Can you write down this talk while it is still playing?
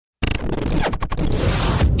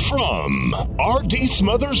From R.D.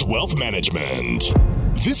 Smothers Wealth Management,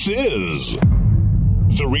 this is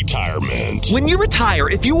The Retirement. When you retire,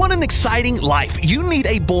 if you want an exciting life, you need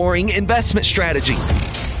a boring investment strategy.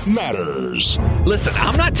 Matters. Listen,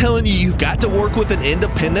 I'm not telling you you've got to work with an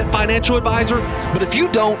independent financial advisor, but if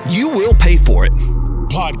you don't, you will pay for it.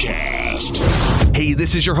 Podcast. Hey,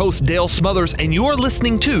 this is your host, Dale Smothers, and you're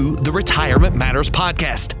listening to the Retirement Matters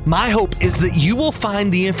Podcast. My hope is that you will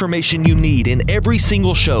find the information you need in every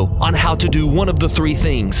single show on how to do one of the three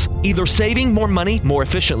things: either saving more money more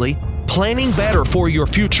efficiently, planning better for your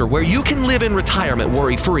future where you can live in retirement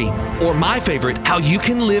worry-free, or my favorite, how you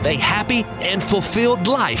can live a happy and fulfilled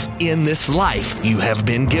life in this life you have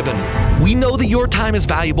been given. We know that your time is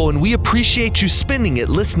valuable, and we appreciate you spending it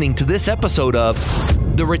listening to this episode of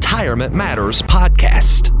the Retirement Matters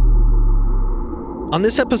Podcast. On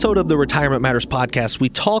this episode of the Retirement Matters Podcast, we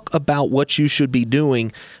talk about what you should be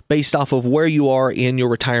doing based off of where you are in your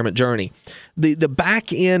retirement journey. The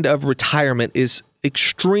back end of retirement is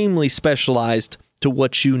extremely specialized to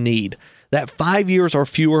what you need. That 5 years or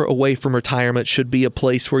fewer away from retirement should be a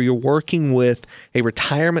place where you're working with a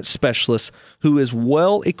retirement specialist who is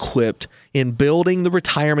well equipped in building the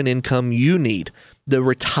retirement income you need. The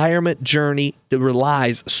retirement journey that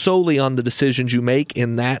relies solely on the decisions you make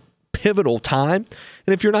in that pivotal time.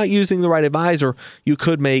 And if you're not using the right advisor, you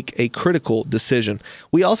could make a critical decision.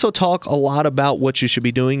 We also talk a lot about what you should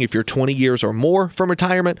be doing if you're 20 years or more from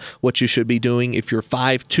retirement, what you should be doing if you're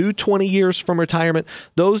 5 to 20 years from retirement.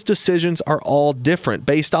 Those decisions are all different.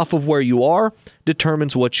 Based off of where you are,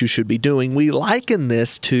 determines what you should be doing. We liken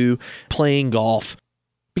this to playing golf.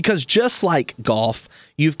 Because just like golf,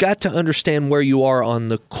 you've got to understand where you are on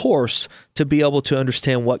the course to be able to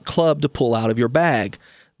understand what club to pull out of your bag.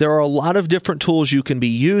 There are a lot of different tools you can be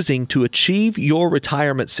using to achieve your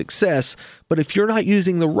retirement success, but if you're not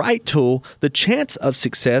using the right tool, the chance of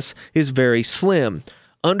success is very slim.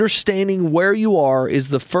 Understanding where you are is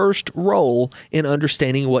the first role in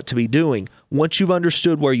understanding what to be doing. Once you've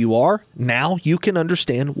understood where you are, now you can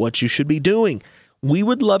understand what you should be doing. We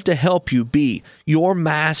would love to help you be your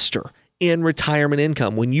master in retirement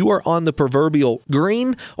income. When you are on the proverbial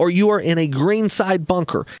green, or you are in a green side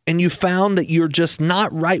bunker and you found that you're just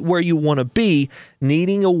not right where you want to be,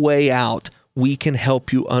 needing a way out, we can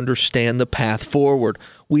help you understand the path forward.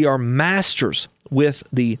 We are masters with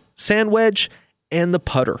the sand wedge and the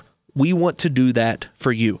putter. We want to do that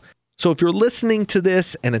for you. So if you're listening to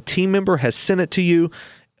this and a team member has sent it to you,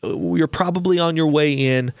 you're probably on your way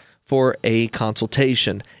in for a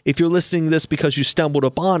consultation. If you're listening to this because you stumbled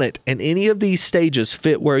upon it and any of these stages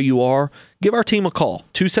fit where you are, give our team a call,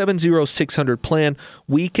 270-600-PLAN.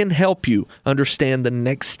 We can help you understand the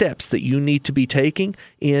next steps that you need to be taking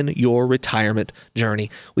in your retirement journey.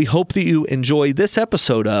 We hope that you enjoy this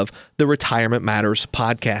episode of the Retirement Matters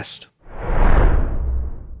Podcast.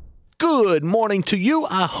 Good morning to you.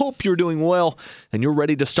 I hope you're doing well and you're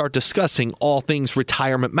ready to start discussing all things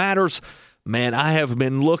retirement matters. Man, I have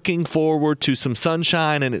been looking forward to some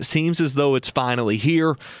sunshine, and it seems as though it's finally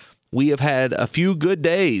here. We have had a few good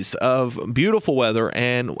days of beautiful weather,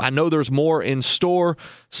 and I know there's more in store.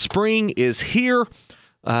 Spring is here.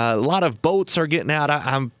 A lot of boats are getting out.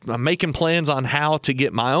 I'm making plans on how to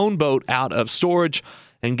get my own boat out of storage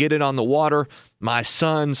and get it on the water. My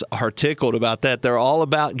sons are tickled about that. They're all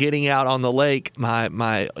about getting out on the lake.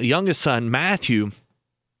 My youngest son, Matthew,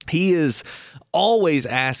 he is always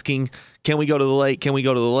asking, can we go to the lake? Can we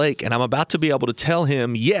go to the lake? And I'm about to be able to tell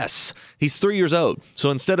him, yes. He's 3 years old.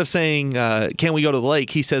 So instead of saying, can we go to the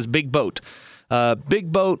lake? He says, big boat.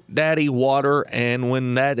 Big boat, daddy, water. And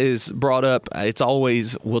when that is brought up, it's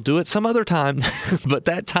always, we'll do it some other time. But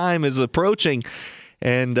that time is approaching.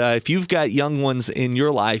 And if you've got young ones in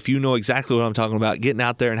your life, you know exactly what I'm talking about. Getting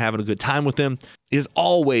out there and having a good time with them is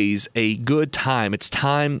always a good time. It's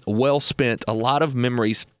time well spent, a lot of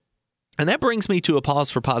memories. And that brings me to a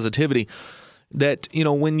pause for positivity that, you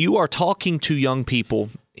know, when you are talking to young people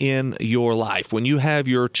in your life, when you have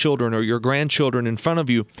your children or your grandchildren in front of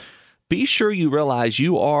you, be sure you realize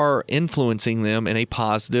you are influencing them in a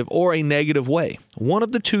positive or a negative way. One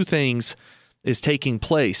of the two things is taking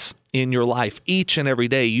place in your life each and every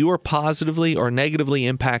day. You are positively or negatively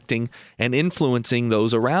impacting and influencing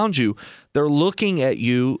those around you. They're looking at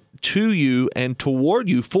you, to you, and toward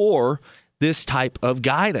you for this type of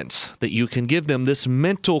guidance that you can give them, this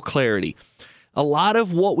mental clarity. A lot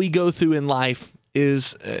of what we go through in life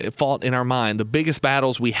is fought in our mind. The biggest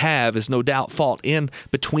battles we have is no doubt fought in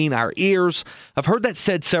between our ears. I've heard that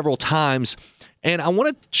said several times, and I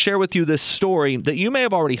want to share with you this story that you may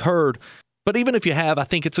have already heard, but even if you have, I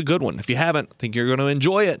think it's a good one. If you haven't, I think you're going to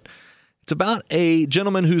enjoy it. It's about a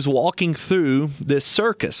gentleman who's walking through this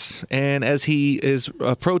circus. And as he is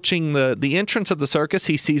approaching the entrance of the circus,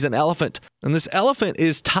 he sees an elephant. And this elephant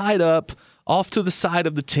is tied up off to the side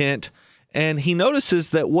of the tent. And he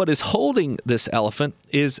notices that what is holding this elephant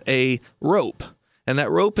is a rope. And that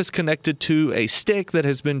rope is connected to a stick that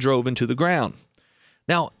has been drove into the ground.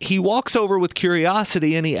 Now, he walks over with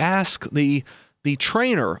curiosity and he asks the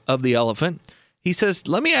trainer of the elephant, he says,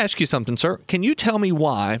 "Let me ask you something, sir. Can you tell me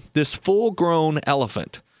why this full-grown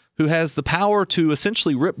elephant, who has the power to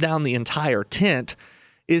essentially rip down the entire tent,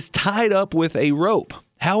 is tied up with a rope?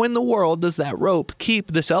 How in the world does that rope keep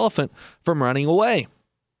this elephant from running away?"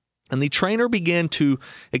 And the trainer began to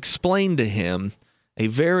explain to him a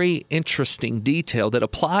very interesting detail that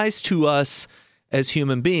applies to us as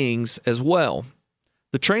human beings as well.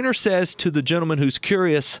 The trainer says to the gentleman who's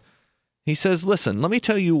curious, he says, "Listen, let me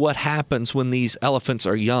tell you what happens when these elephants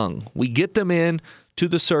are young. We get them in to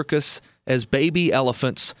the circus as baby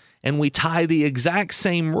elephants, and we tie the exact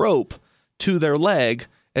same rope to their leg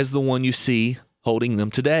as the one you see holding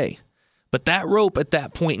them today. But that rope at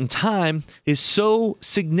that point in time is so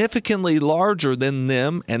significantly larger than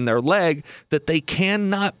them and their leg that they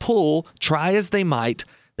cannot pull, try as they might,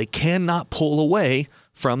 they cannot pull away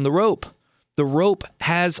from the rope. The rope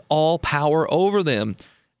has all power over them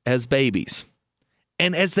as babies.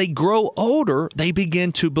 And as they grow older, they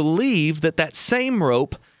begin to believe that that same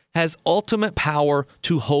rope has ultimate power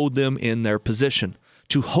to hold them in their position,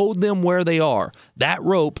 to hold them where they are. That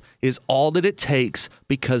rope is all that it takes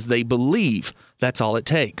because they believe that's all it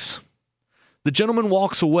takes." The gentleman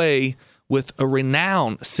walks away with a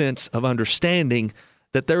renowned sense of understanding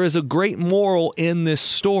that there is a great moral in this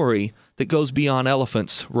story that goes beyond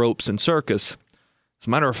elephants, ropes, and circus. As a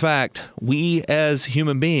matter of fact, we as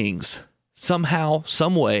human beings, somehow,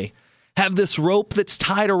 some way, have this rope that's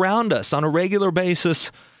tied around us on a regular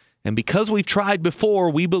basis. And because we've tried before,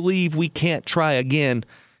 we believe we can't try again.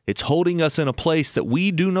 It's holding us in a place that we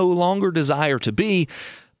do no longer desire to be,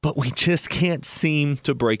 but we just can't seem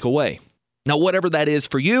to break away. Now, whatever that is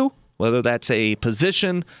for you, whether that's a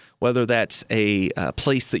position, whether that's a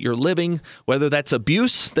place that you're living, whether that's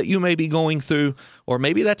abuse that you may be going through, or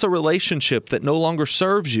maybe that's a relationship that no longer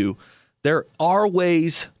serves you, there are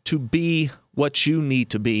ways to be what you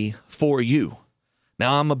need to be for you.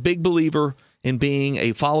 Now, I'm a big believer in being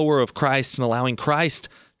a follower of Christ and allowing Christ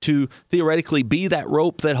to theoretically be that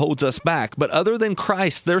rope that holds us back. But other than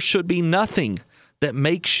Christ, there should be nothing that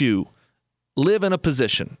makes you live in a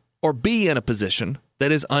position or be in a position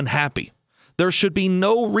that is unhappy. There should be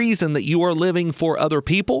no reason that you are living for other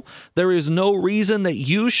people. There is no reason that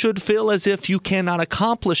you should feel as if you cannot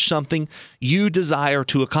accomplish something you desire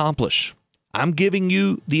to accomplish. I'm giving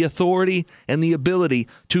you the authority and the ability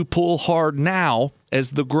to pull hard now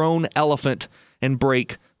as the grown elephant and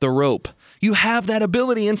break the rope. You have that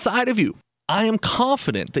ability inside of you. I am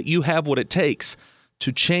confident that you have what it takes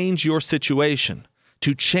to change your situation,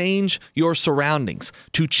 to change your surroundings,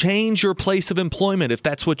 to change your place of employment if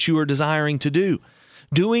that's what you are desiring to do.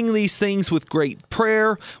 Doing these things with great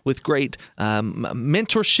prayer, with great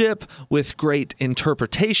mentorship, with great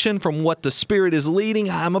interpretation from what the Spirit is leading.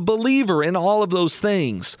 I'm a believer in all of those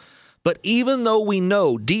things. But even though we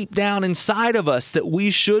know deep down inside of us that we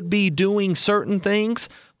should be doing certain things,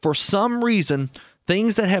 for some reason,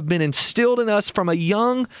 things that have been instilled in us from a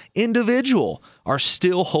young individual are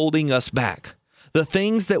still holding us back. The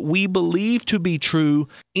things that we believe to be true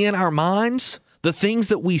in our minds, the things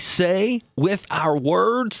that we say with our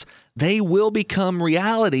words, they will become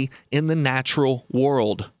reality in the natural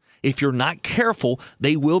world. If you're not careful,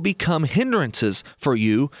 they will become hindrances for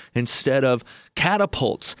you instead of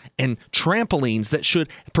catapults and trampolines that should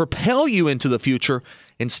propel you into the future.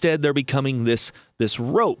 Instead, they're becoming this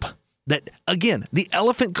rope that, again, the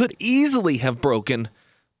elephant could easily have broken,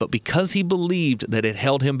 but because he believed that it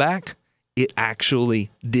held him back, it actually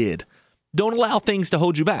did. Don't allow things to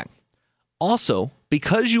hold you back. Also,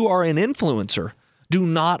 because you are an influencer, do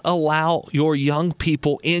not allow your young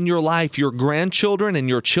people in your life, your grandchildren and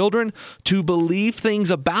your children, to believe things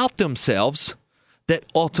about themselves that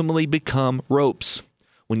ultimately become ropes.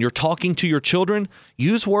 When you're talking to your children,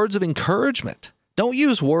 use words of encouragement. Don't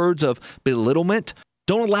use words of belittlement.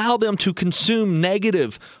 Don't allow them to consume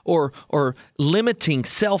negative or limiting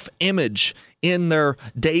self-image in their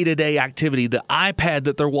day-to-day activity, the iPad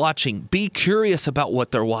that they're watching. Be curious about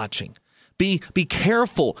what they're watching. Be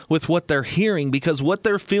careful with what they're hearing, because what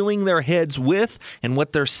they're filling their heads with and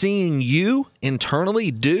what they're seeing you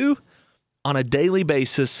internally do on a daily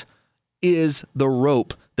basis is the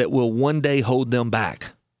rope that will one day hold them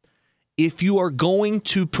back. If you are going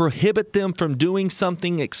to prohibit them from doing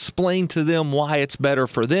something, explain to them why it's better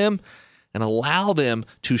for them. and allow them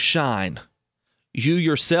to shine. You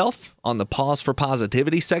yourself, on the Pause for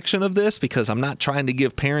Positivity section of this, because I'm not trying to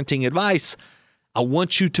give parenting advice, I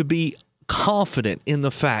want you to be confident in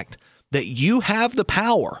the fact that you have the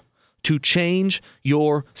power to change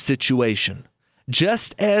your situation.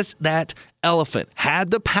 Just as that elephant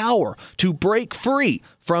had the power to break free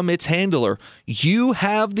from its handler, you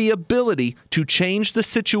have the ability to change the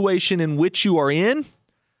situation in which you are in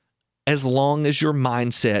as long as your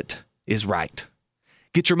mindset is right.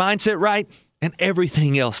 Get your mindset right, and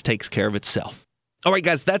everything else takes care of itself. All right,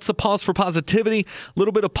 guys, that's the Pause for Positivity. A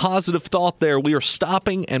little bit of positive thought there. We are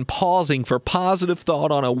stopping and pausing for positive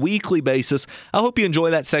thought on a weekly basis. I hope you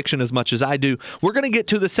enjoy that section as much as I do. We're going to get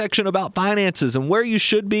to the section about finances and where you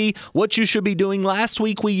should be, what you should be doing. Last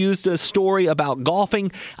week, we used a story about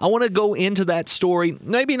golfing. I want to go into that story,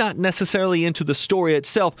 maybe not necessarily into the story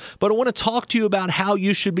itself, but I want to talk to you about how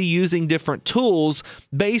you should be using different tools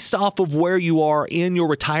based off of where you are in your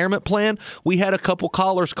retirement plan. We had a couple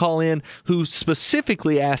callers call in who specifically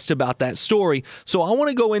asked about that story. So I want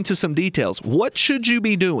to go into some details. What should you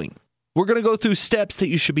be doing? We're going to go through steps that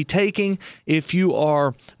you should be taking if you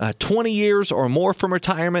are 20 years or more from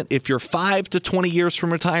retirement, if you're 5 to 20 years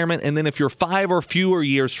from retirement, and then if you're 5 or fewer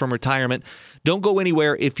years from retirement. Don't go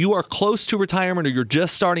anywhere. If you are close to retirement or you're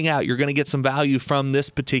just starting out, you're going to get some value from this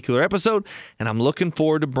particular episode, and I'm looking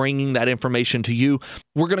forward to bringing that information to you.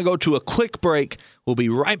 We're going to go to a quick break. We'll be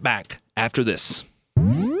right back after this.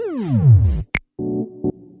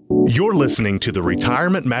 You're listening to the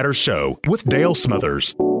Retirement Matters Show with Dale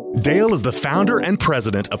Smothers. Dale is the founder and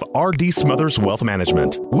president of R.D. Smothers Wealth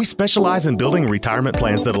Management. We specialize in building retirement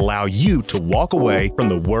plans that allow you to walk away from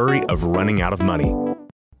the worry of running out of money.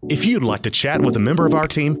 If you'd like to chat with a member of our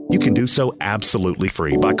team, you can do so absolutely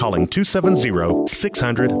free by calling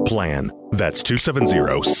 270-600-PLAN. That's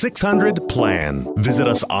 270-600-PLAN. Visit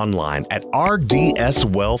us online at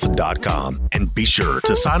rdswealth.com and be sure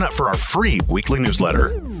to sign up for our free weekly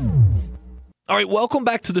newsletter. All right, welcome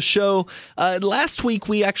back to the show. Last week,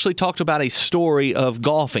 we actually talked about a story of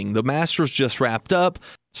golfing. The Masters just wrapped up.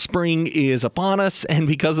 Spring is upon us, and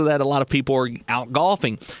because of that, a lot of people are out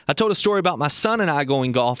golfing. I told a story about my son and I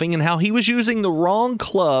going golfing and how he was using the wrong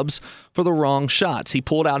clubs for the wrong shots. He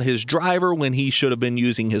pulled out his driver when he should have been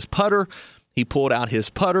using his putter. He pulled out his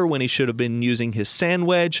putter when he should have been using his sand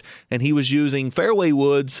wedge, and he was using fairway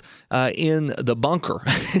woods in the bunker.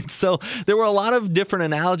 So there were a lot of different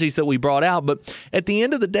analogies that we brought out, but at the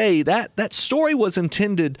end of the day, that story was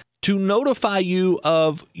intended to notify you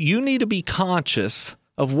of you need to be conscious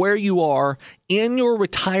of where you are in your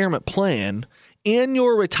retirement plan, in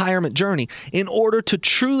your retirement journey, in order to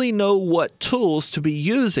truly know what tools to be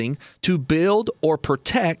using to build or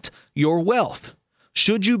protect your wealth.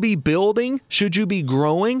 Should you be building? Should you be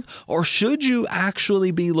growing? Or should you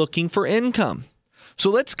actually be looking for income?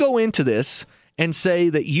 So let's go into this and say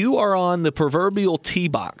that you are on the proverbial tee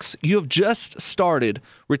box. You have just started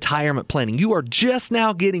retirement planning. You are just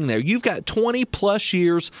now getting there. You've got 20 plus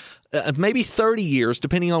years, maybe 30 years,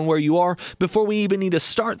 depending on where you are, before we even need to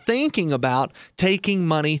start thinking about taking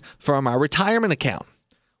money from our retirement account.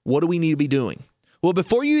 What do we need to be doing? Well,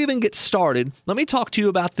 before you even get started, let me talk to you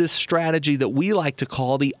about this strategy that we like to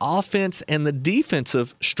call the offense and the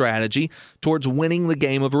defensive strategy towards winning the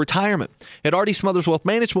game of retirement. At R.D. Smothers Wealth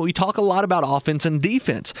Management, we talk a lot about offense and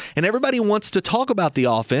defense, and everybody wants to talk about the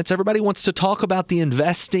offense. Everybody wants to talk about the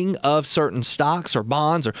investing of certain stocks or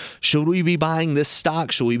bonds, or should we be buying this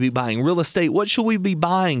stock? Should we be buying real estate? What should we be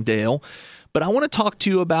buying, Dale? But I want to talk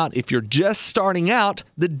to you about, if you're just starting out,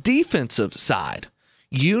 the defensive side.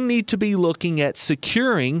 You need to be looking at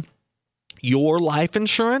securing your life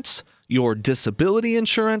insurance, your disability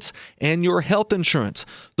insurance, and your health insurance.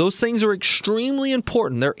 Those things are extremely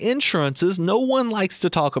important. They're insurances. No one likes to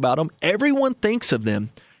talk about them. Everyone thinks of them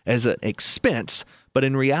as an expense, but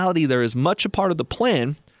in reality, they're as much a part of the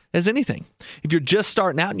plan as anything. If you're just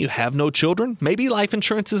starting out and you have no children, maybe life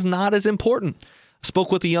insurance is not as important. I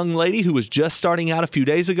spoke with a young lady who was just starting out a few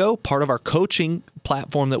days ago, part of our coaching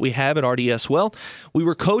platform that we have at RDS Wealth. We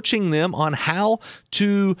were coaching them on how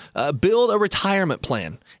to build a retirement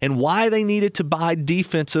plan and why they needed to buy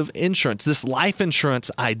defensive insurance, this life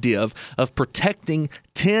insurance idea of protecting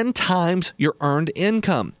 10 times your earned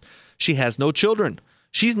income. She has no children.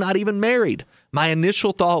 She's not even married. My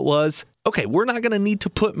initial thought was, okay, we're not going to need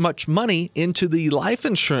to put much money into the life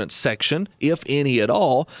insurance section, if any at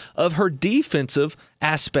all, of her defensive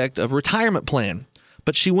aspect of retirement plan.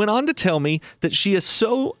 But she went on to tell me that she is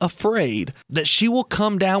so afraid that she will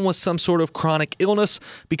come down with some sort of chronic illness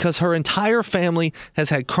because her entire family has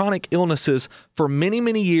had chronic illnesses for many,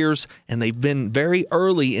 many years, and they've been very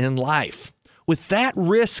early in life. With that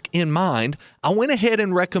risk in mind, I went ahead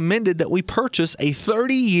and recommended that we purchase a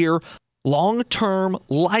 30-year long-term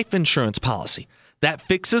life insurance policy. That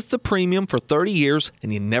fixes the premium for 30 years,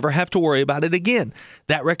 and you never have to worry about it again.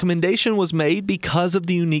 That recommendation was made because of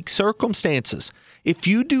the unique circumstances. If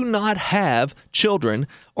you do not have children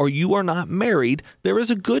or you are not married, there is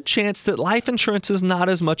a good chance that life insurance is not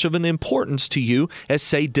as much of an importance to you as,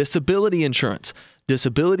 say, disability insurance.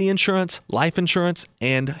 Disability insurance, life insurance,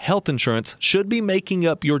 and health insurance should be making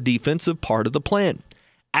up your defensive part of the plan.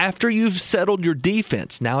 After you've settled your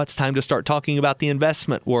defense, now it's time to start talking about the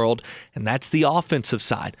investment world, and that's the offensive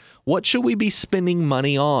side. What should we be spending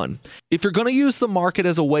money on? If you're going to use the market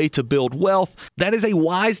as a way to build wealth, that is a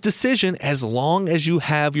wise decision as long as you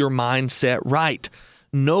have your mindset right.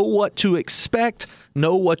 Know what to expect,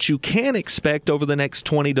 know what you can expect over the next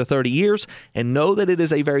 20 to 30 years, and know that it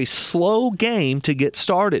is a very slow game to get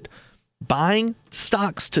started. Buying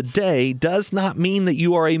stocks today does not mean that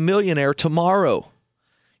you are a millionaire tomorrow.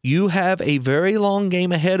 You have a very long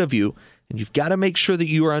game ahead of you, and you've got to make sure that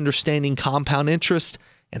you are understanding compound interest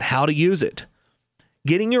and how to use it.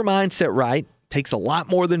 Getting your mindset right takes a lot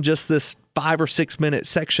more than just this 5 or 6 minute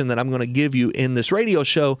section that I'm going to give you in this radio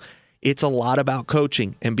show. It's a lot about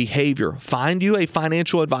coaching and behavior. Find you a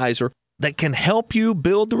financial advisor that can help you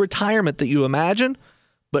build the retirement that you imagine,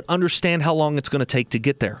 but understand how long it's going to take to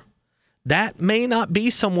get there. That may not be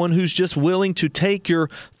someone who's just willing to take your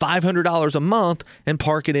 $500 a month and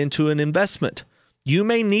park it into an investment. You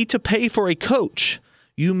may need to pay for a coach.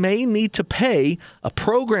 You may need to pay a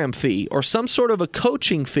program fee or some sort of a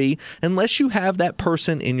coaching fee unless you have that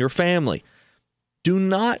person in your family. Do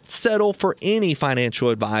not settle for any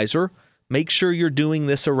financial advisor. Make sure you're doing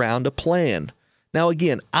this around a plan. Now,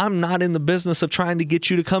 again, I'm not in the business of trying to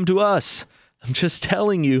get you to come to us. I'm just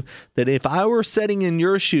telling you that if I were sitting in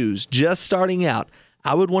your shoes, just starting out,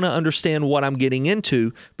 I would want to understand what I'm getting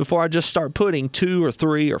into before I just start putting $200 or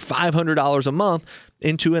 $300 or $500 a month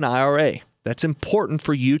into an IRA. That's important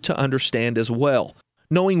for you to understand as well.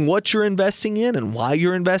 Knowing what you're investing in and why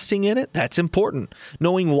you're investing in it, that's important.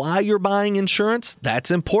 Knowing why you're buying insurance,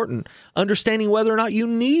 that's important. Understanding whether or not you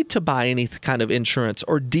need to buy any kind of insurance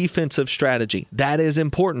or defensive strategy, that is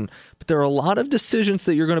important. But there are a lot of decisions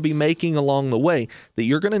that you're going to be making along the way that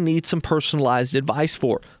you're going to need some personalized advice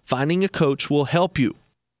for. Finding a coach will help you.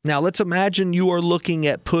 Now, let's imagine you are looking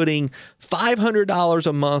at putting $500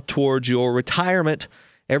 a month towards your retirement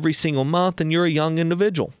every single month, and you're a young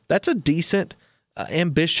individual. That's a decent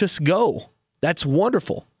ambitious goal. That's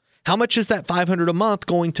wonderful. How much is that $500 a month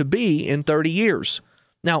going to be in 30 years?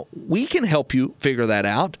 Now, we can help you figure that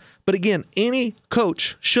out. But again, any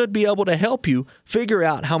coach should be able to help you figure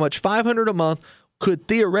out how much $500 a month could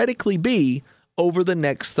theoretically be over the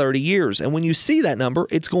next 30 years. And when you see that number,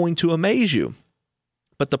 it's going to amaze you.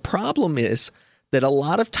 But the problem is that a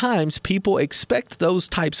lot of times people expect those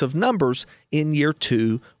types of numbers in year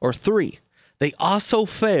 2 or 3. They also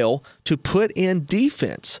fail to put in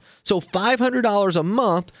defense. So $500 a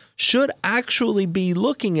month should actually be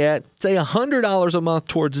looking at, say, $100 a month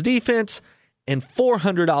towards defense and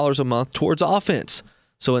 $400 a month towards offense.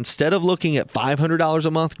 So instead of looking at $500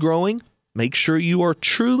 a month growing, make sure you are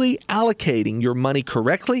truly allocating your money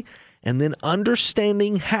correctly and then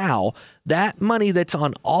understanding how that money that's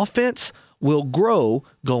on offense will grow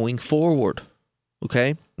going forward.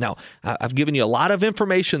 Okay? Now, I've given you a lot of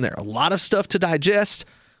information there, a lot of stuff to digest.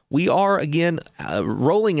 We are, again,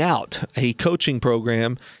 rolling out a coaching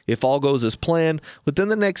program, if all goes as planned. Within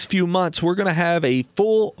the next few months, we're going to have a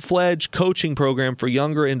full-fledged coaching program for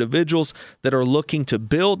younger individuals that are looking to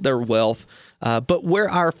build their wealth. But where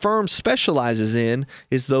our firm specializes in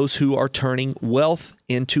is those who are turning wealth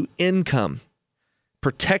into income,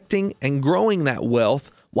 protecting and growing that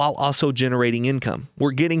wealth while also generating income.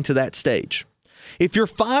 We're getting to that stage. If you're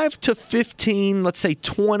 5 to 15, let's say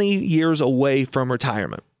 20 years away from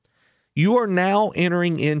retirement, you are now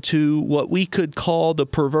entering into what we could call the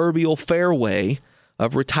proverbial fairway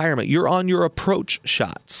of retirement. You're on your approach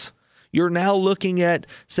shots. You're now looking at,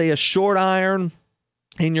 say, a short iron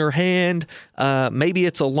in your hand. Maybe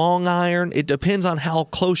it's a long iron. It depends on how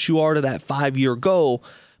close you are to that 5-year goal,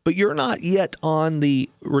 but you're not yet on the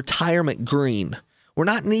retirement green. We're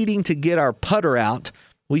not needing to get our putter out.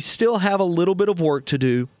 We still have a little bit of work to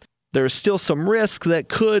do. There's still some risk that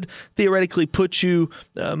could theoretically put you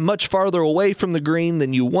much farther away from the green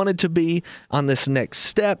than you wanted to be on this next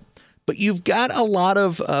step. But you've got a lot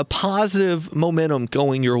of positive momentum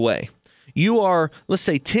going your way. You are, let's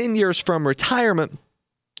say, 10 years from retirement.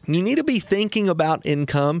 You need to be thinking about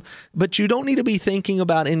income, but you don't need to be thinking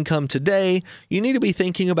about income today. You need to be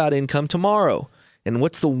thinking about income tomorrow. And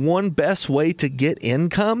what's the one best way to get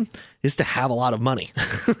income? is to have a lot of money.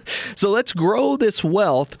 So let's grow this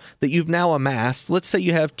wealth that you've now amassed. Let's say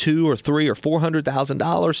you have $200,000 or $300,000 or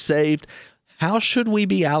 $400,000 saved. How should we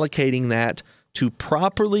be allocating that to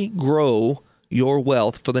properly grow your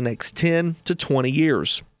wealth for the next 10 to 20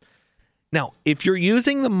 years? Now, if you're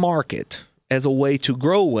using the market as a way to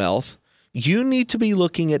grow wealth, you need to be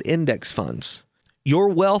looking at index funds. Your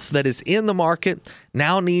wealth that is in the market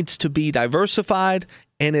now needs to be diversified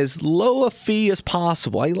and as low a fee as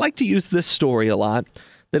possible. I like to use this story a lot,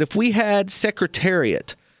 that if we had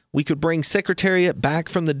Secretariat, we could bring Secretariat back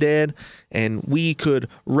from the dead and we could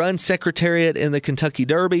run Secretariat in the Kentucky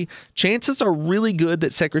Derby. Chances are really good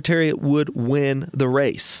that Secretariat would win the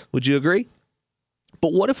race. Would you agree?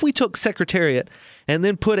 But what if we took Secretariat and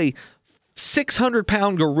then put a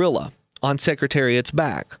 600-pound gorilla on Secretariat's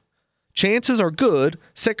back? Chances are good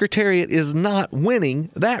Secretariat is not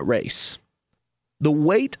winning that race. The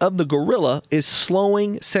weight of the gorilla is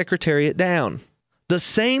slowing Secretariat down. The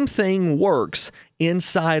same thing works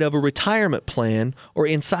inside of a retirement plan or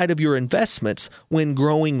inside of your investments when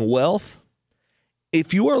growing wealth.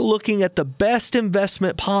 If you are looking at the best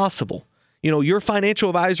investment possible, your financial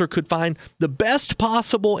advisor could find the best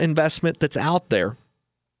possible investment that's out there.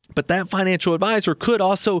 But that financial advisor could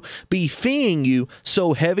also be feeing you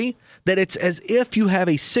so heavy that it's as if you have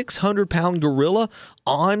a 600-pound gorilla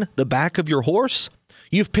on the back of your horse.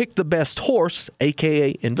 You've picked the best horse,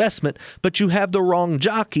 aka investment, but you have the wrong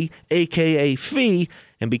jockey, aka fee,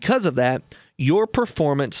 and because of that, your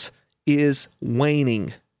performance is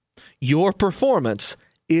waning. Your performance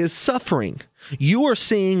is suffering. You are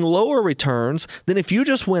seeing lower returns than if you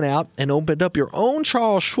just went out and opened up your own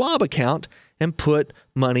Charles Schwab account and put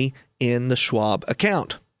money in the Schwab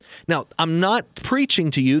account. Now, I'm not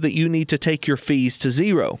preaching to you that you need to take your fees to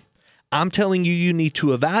zero. I'm telling you need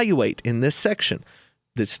to evaluate in this section,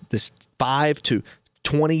 this 5 to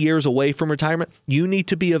 20 years away from retirement, you need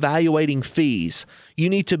to be evaluating fees. You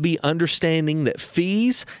need to be understanding that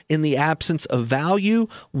fees in the absence of value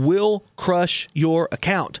will crush your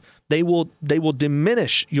account. They will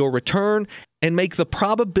diminish your return and make the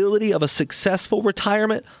probability of a successful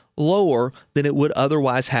retirement lower than it would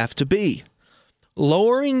otherwise have to be.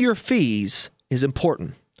 Lowering your fees is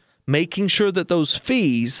important. Making sure that those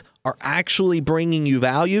fees are actually bringing you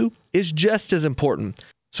value is just as important.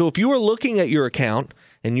 So if you are looking at your account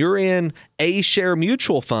and you're in A-share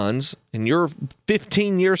mutual funds and you're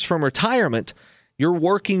 15 years from retirement, you're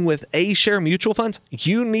working with A-share mutual funds,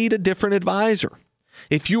 you need a different advisor.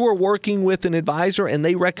 If you are working with an advisor and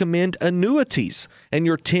they recommend annuities and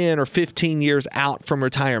you're 10 or 15 years out from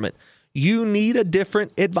retirement, you need a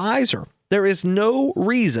different advisor. There is no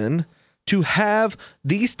reason to have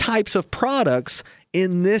these types of products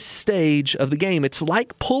in this stage of the game. It's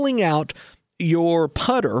like pulling out your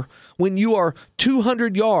putter when you are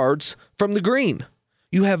 200 yards from the green.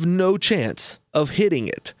 You have no chance of hitting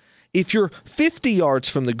it. If you're 50 yards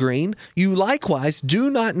from the green, you likewise do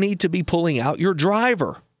not need to be pulling out your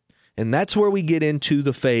driver. And that's where we get into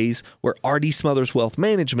the phase where R.D. Smothers Wealth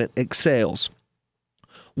Management excels.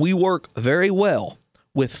 We work very well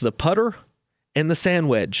with the putter and the sand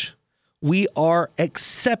wedge. We are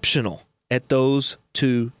exceptional at those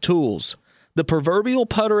two tools. The proverbial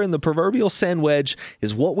putter and the proverbial sand wedge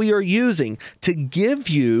is what we are using to give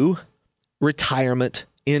you retirement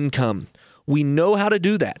income. We know how to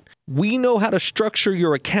do that. We know how to structure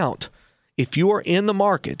your account, if you are in the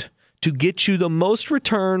market, to get you the most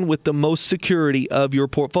return with the most security of your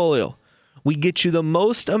portfolio. We get you the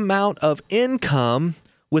most amount of income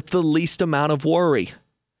with the least amount of worry.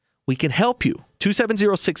 We can help you.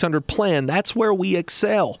 270-600-PLAN, that's where we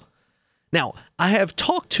excel. Now, I have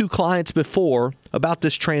talked to clients before about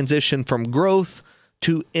this transition from growth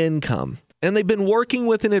to income. And they've been working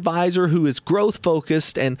with an advisor who is growth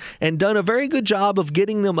focused and done a very good job of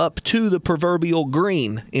getting them up to the proverbial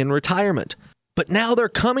green in retirement. But now they're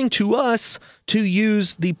coming to us to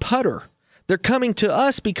use the putter. They're coming to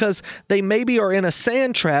us because they maybe are in a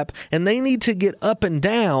sand trap and they need to get up and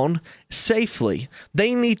down safely.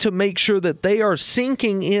 They need to make sure that they are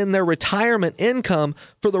sinking in their retirement income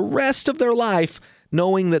for the rest of their life,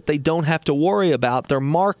 knowing that they don't have to worry about their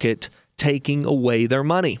market taking away their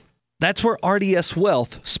money. That's where RDS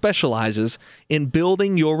Wealth specializes in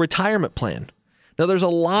building your retirement plan. Now, there's a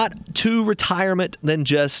lot to retirement than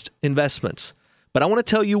just investments, but I want to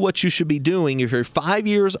tell you what you should be doing if you're 5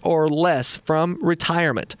 years or less from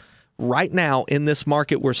retirement. Right now in this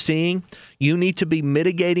market we're seeing, you need to be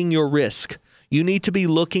mitigating your risk. You need to be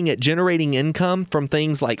looking at generating income from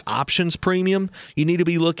things like options premium. You need to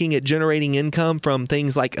be looking at generating income from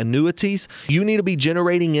things like annuities. You need to be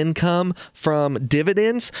generating income from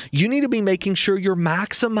dividends. You need to be making sure you're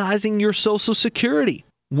maximizing your Social Security.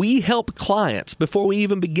 We help clients, before we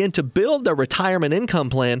even begin to build their retirement income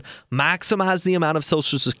plan, maximize the amount of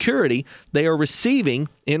Social Security they are receiving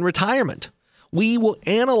in retirement. We will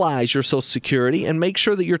analyze your Social Security and make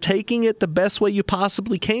sure that you're taking it the best way you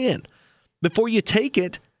possibly can. Before you take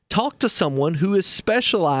it, talk to someone who is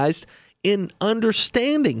specialized in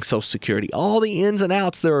understanding Social Security, all the ins and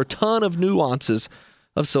outs. There are a ton of nuances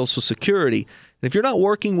of Social Security. And if you're not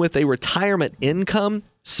working with a retirement income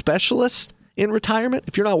specialist in retirement,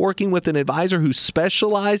 if you're not working with an advisor who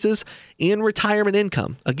specializes in retirement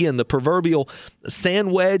income, again, the proverbial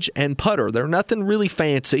sand wedge and putter, they're nothing really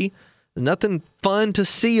fancy, nothing fun to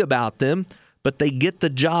see about them, but they get the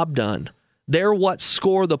job done. They're what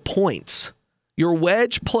score the points. Your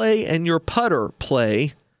wedge play and your putter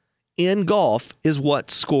play in golf is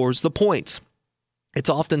what scores the points. It's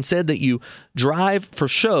often said that you drive for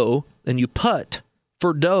show and you putt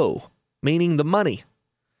for dough, meaning the money.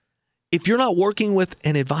 If you're not working with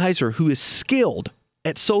an advisor who is skilled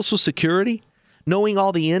at Social Security, knowing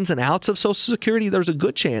all the ins and outs of Social Security, there's a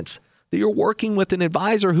good chance that you're working with an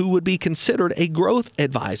advisor who would be considered a growth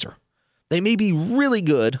advisor. They may be really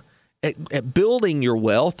good at building your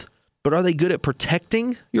wealth, but are they good at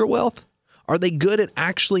protecting your wealth? Are they good at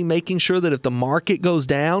actually making sure that if the market goes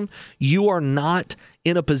down, you are not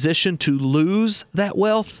in a position to lose that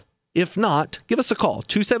wealth? If not, give us a call,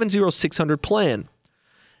 270-600-PLAN.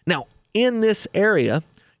 Now, in this area,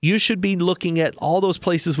 you should be looking at all those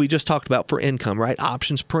places we just talked about for income, right?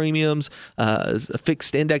 Options premiums,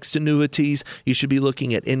 fixed indexed annuities. You should be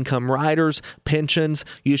looking at income riders, pensions.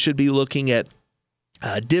 You should be looking at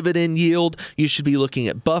dividend yield. You should be looking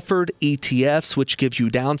at buffered ETFs, which gives you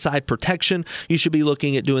downside protection. You should be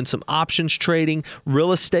looking at doing some options trading.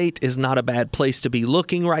 Real estate is not a bad place to be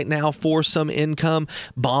looking right now for some income.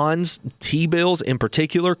 Bonds, T-bills in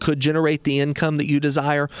particular, could generate the income that you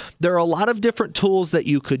desire. There are a lot of different tools that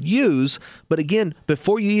you could use. But again,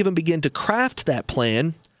 before you even begin to craft that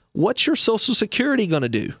plan, what's your Social Security going to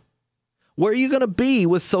do? Where are you going to be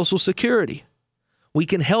with Social Security? We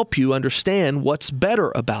can help you understand what's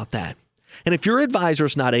better about that. And if your advisor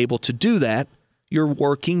is not able to do that, you're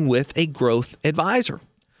working with a growth advisor.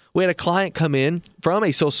 We had a client come in from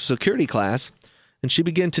a Social Security class, and she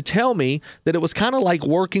began to tell me that it was kind of like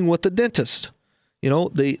working with a dentist. You know,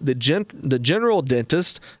 the general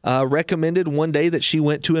dentist recommended one day that she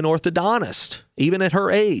went to an orthodontist, even at her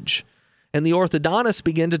age. And the orthodontist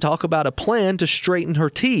began to talk about a plan to straighten her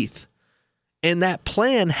teeth. And that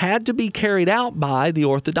plan had to be carried out by the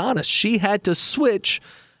orthodontist. She had to switch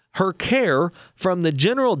her care from the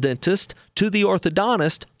general dentist to the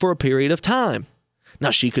orthodontist for a period of time.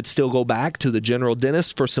 Now, she could still go back to the general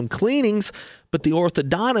dentist for some cleanings, but the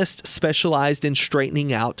orthodontist specialized in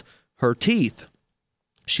straightening out her teeth.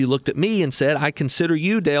 She looked at me and said, "I consider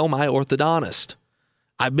you, Dale, my orthodontist.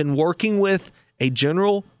 I've been working with a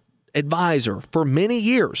general advisor for many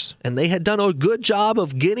years, and they had done a good job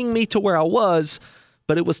of getting me to where I was,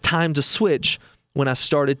 but it was time to switch when I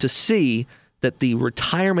started to see that the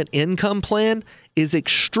retirement income plan is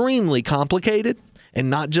extremely complicated and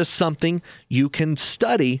not just something you can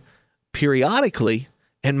study periodically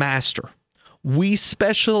and master." We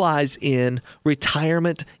specialize in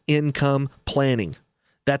retirement income planning.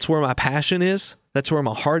 That's where my passion is. That's where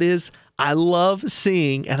my heart is. I love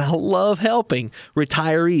seeing and I love helping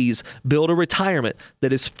retirees build a retirement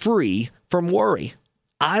that is free from worry.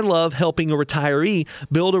 I love helping a retiree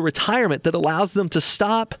build a retirement that allows them to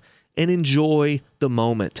stop and enjoy the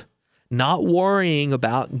moment, not worrying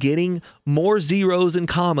about getting more zeros and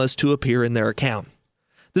commas to appear in their account.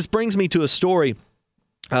 This brings me to a story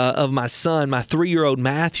of my son, my 3-year-old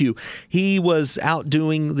Matthew. He was out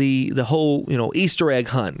doing the whole, Easter egg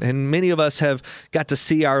hunt. And many of us have got to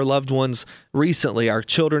see our loved ones recently. Our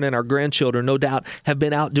children and our grandchildren, no doubt, have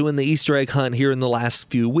been out doing the Easter egg hunt here in the last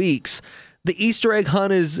few weeks. The Easter egg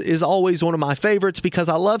hunt is always one of my favorites because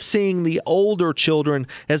I love seeing the older children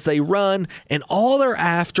as they run, and all they're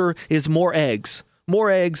after is more eggs, more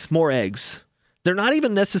eggs, more eggs. They're not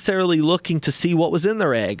even necessarily looking to see what was in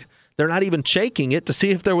their egg. They're not even shaking it to see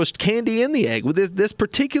if there was candy in the egg. With this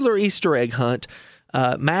particular Easter egg hunt,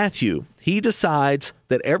 Matthew, he decides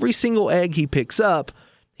that every single egg he picks up,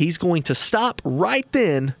 he's going to stop right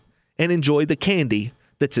then and enjoy the candy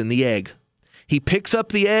that's in the egg. He picks up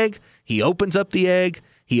the egg, he opens up the egg,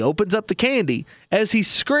 he opens up the candy. As he's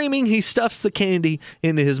screaming, he stuffs the candy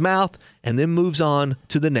into his mouth and then moves on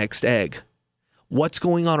to the next egg. What's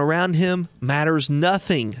going on around him matters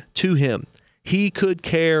nothing to him. He could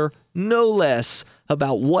care no less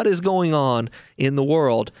about what is going on in the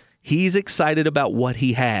world. He's excited about what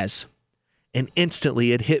he has. And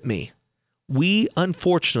instantly it hit me. We,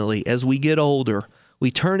 unfortunately, as we get older,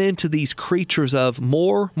 we turn into these creatures of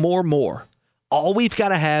more, more, more. All we've got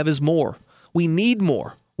to have is more. We need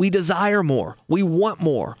more. We desire more. We want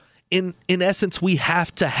more. In essence, we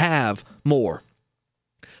have to have more.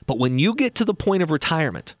 But when you get to the point of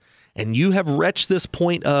retirement and you have reached this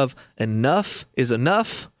point of enough is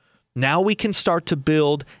enough, now we can start to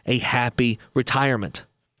build a happy retirement.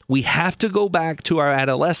 We have to go back to our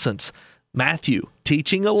adolescence. Matthew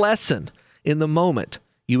teaching a lesson in the moment.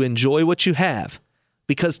 You enjoy what you have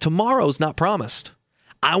because tomorrow's not promised.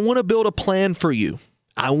 I want to build a plan for you.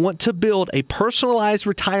 I want to build a personalized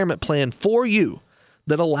retirement plan for you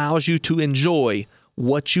that allows you to enjoy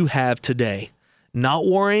what you have today. Not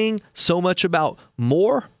worrying so much about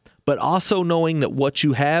more, but also knowing that what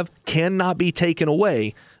you have cannot be taken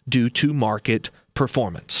away due to market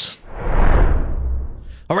performance.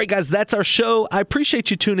 All right, guys, that's our show. I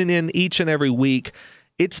appreciate you tuning in each and every week.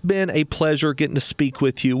 It's been a pleasure getting to speak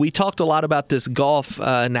with you. We talked a lot about this golf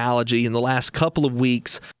analogy in the last couple of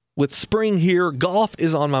weeks. With spring here, golf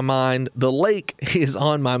is on my mind. The lake is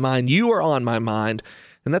on my mind. You are on my mind.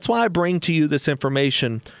 And that's why I bring to you this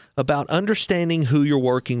information about understanding who you're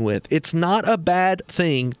working with. It's not a bad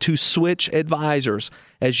thing to switch advisors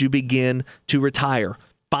as you begin to retire.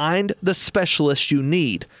 Find the specialist you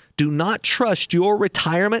need. Do not trust your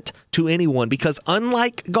retirement to anyone because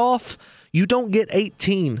unlike golf, you don't get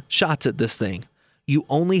 18 shots at this thing. You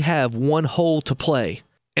only have one hole to play.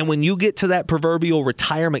 And when you get to that proverbial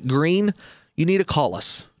retirement green, you need to call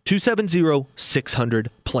us,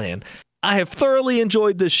 270-600-PLAN. I have thoroughly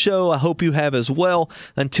enjoyed this show. I hope you have as well.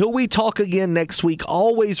 Until we talk again next week,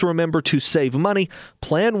 always remember to save money,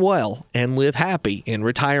 plan well, and live happy in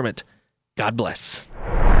retirement. God bless.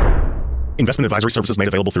 Investment advisory services made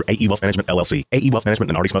available through AE Wealth Management, LLC. AE Wealth Management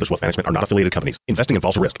and RD Smothers Wealth Management are not affiliated companies. Investing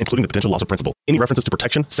involves a risk, including the potential loss of principal. Any references to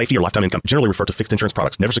protection, safety, or lifetime income generally refer to fixed insurance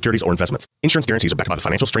products, never securities or investments. Insurance guarantees are backed by the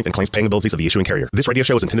financial strength and claims paying abilities of the issuing carrier. This radio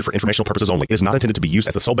show is intended for informational purposes only. It is not intended to be used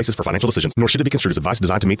as the sole basis for financial decisions, nor should it be construed as advice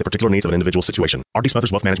designed to meet the particular needs of an individual situation. RD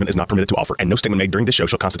Smothers Wealth Management is not permitted to offer, and no statement made during this show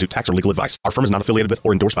shall constitute tax or legal advice. Our firm is not affiliated with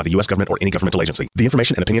or endorsed by the U.S. government or any governmental agency. The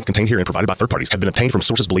information and opinions contained herein provided by third parties have been obtained from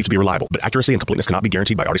sources believed to be reliable, but accuracy and completeness cannot be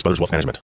guaranteed by RD Smothers Wealth Management.